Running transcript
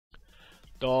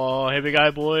Oh, here we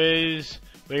go, boys.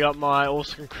 We got my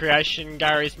awesome creation,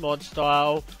 Garrys Mod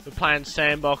style. We're playing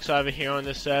sandbox over here on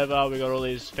the server. We got all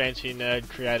these fancy nerd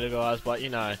creator guys, but you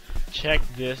know, check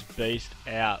this beast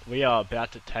out. We are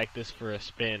about to take this for a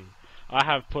spin. I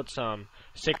have put some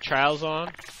sick trails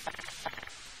on.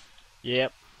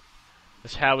 Yep,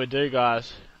 that's how we do,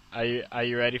 guys. Are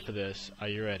you ready for this? Are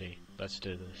you ready? Let's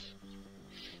do this.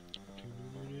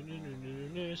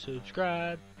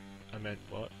 Subscribe. I meant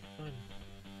what?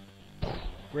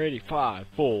 Ready? 5,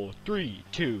 4, 3,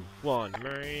 2, 1.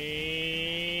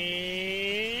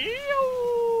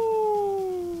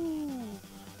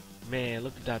 Man,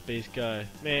 look at that beast go.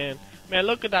 Man,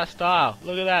 look at that style.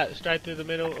 Look at that. Straight through the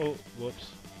middle. Oh, whoops.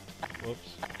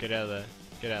 Whoops. Get out of there.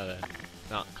 Get out of there.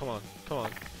 No, come on. Come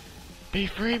on. Be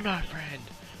free, my friend.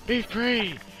 Be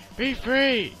free. Be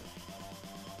free.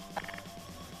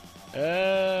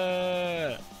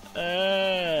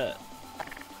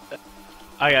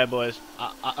 Okay, boys,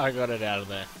 I got it out of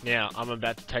there. Now, I'm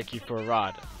about to take you for a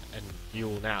ride, and you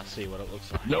will now see what it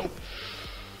looks like. Nope.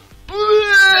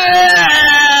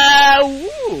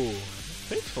 Ooh,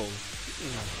 peaceful.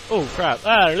 Oh, crap.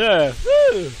 Oh, no.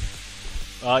 Woo.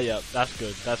 Oh, yeah, that's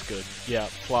good. That's good. Yeah,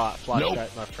 fly Nope.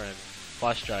 straight, my friend.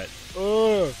 Fly straight.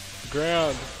 Oh,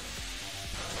 ground.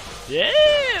 Yeah,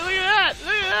 look at that.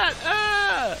 Look at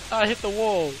that. I hit the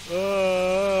wall.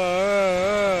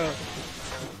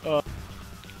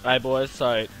 Hey boys,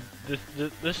 so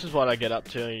this is what I get up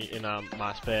to in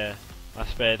my spare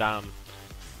time.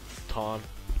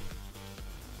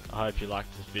 I hope you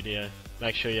liked this video.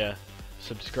 Make sure you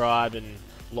subscribe and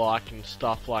like and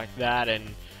stuff like that,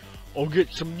 and I'll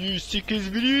get some new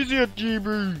sickest videos out there,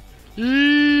 bro.